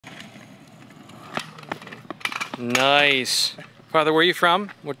Nice. Father, where are you from?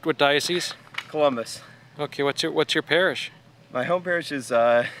 What diocese? Columbus. Okay, what's your parish? My home parish is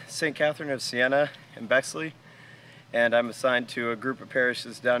St. Catherine of Siena in Bexley, and I'm assigned to a group of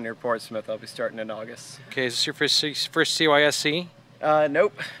parishes down near Portsmouth. I'll be starting in August. Okay, is this your first CYSC?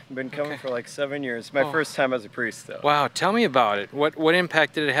 Nope. I've been coming for like 7 years. My first time as a priest, though. Wow, tell me about it. What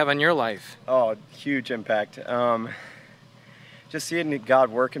impact did it have on your life? Oh, huge impact. Just seeing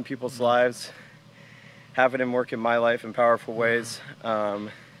God work in people's lives, having Him work in my life in powerful ways,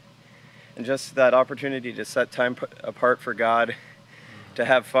 and just that opportunity to set time apart for God, to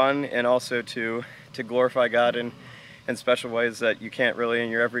have fun, and also to glorify God in special ways that you can't really in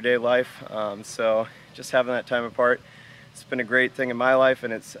your everyday life. So just having that time apart, it's been a great thing in my life,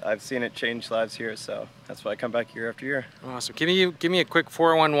 and I've seen it change lives here, so that's why I come back year after year. Awesome. Give me a quick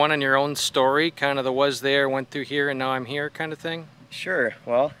 411 on your own story, kind of the was there, went through here, and now I'm here kind of thing. Sure.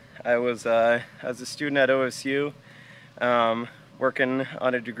 Well, I was a student at OSU, working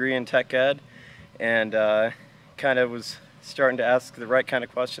on a degree in tech ed, and kind of was starting to ask the right kind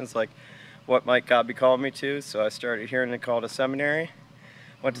of questions, like what might God be calling me to. So I started hearing the call to seminary.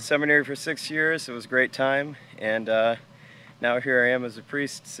 Went to seminary for 6 years. It was a great time, and now here I am as a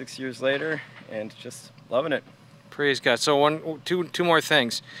priest 6 years later, and just loving it. Praise God. So two more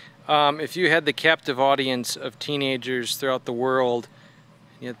things. If you had the captive audience of teenagers throughout the world,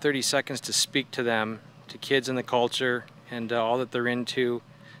 you had 30 seconds to speak to them, to kids in the culture and all that they're into,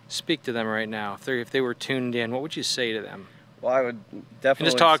 speak to them right now. If they were tuned in, what would you say to them? Well, I would definitely and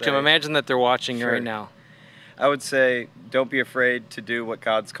just talk to them. Imagine that they're watching you right now. I would say, don't be afraid to do what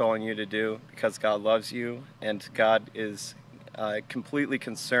God's calling you to do, because God loves you, and God is completely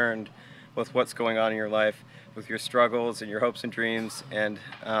concerned with what's going on in your life, with your struggles and your hopes and dreams, and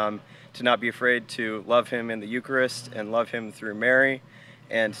to not be afraid to love Him in the Eucharist and love Him through Mary,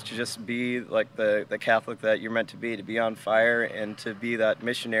 and to just be like the Catholic that you're meant to be on fire, and to be that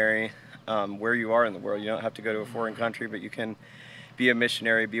missionary where you are in the world. You don't have to go to a foreign country, but you can be a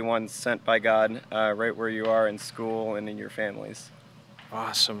missionary, be one sent by God right where you are in school and in your families.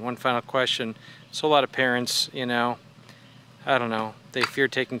 Awesome. One final question. So a lot of parents, you know, I don't know, they fear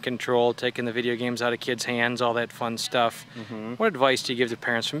taking control, taking the video games out of kids' hands, all that fun stuff. Mm-hmm. What advice do you give to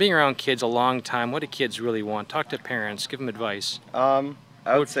parents? From being around kids a long time, what do kids really want? Talk to parents, give them advice.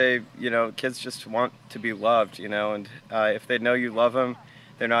 I would say, you know, kids just want to be loved, you know, and if they know you love them,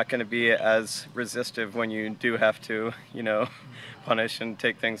 they're not going to be as resistive when you do have to, you know, punish and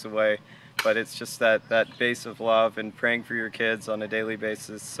take things away. But it's just that base of love, and praying for your kids on a daily basis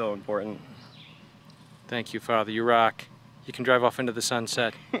is so important. Thank you, Father. You rock. You can drive off into the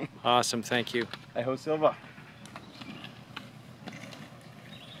sunset. Awesome. Thank you. I hope Silva.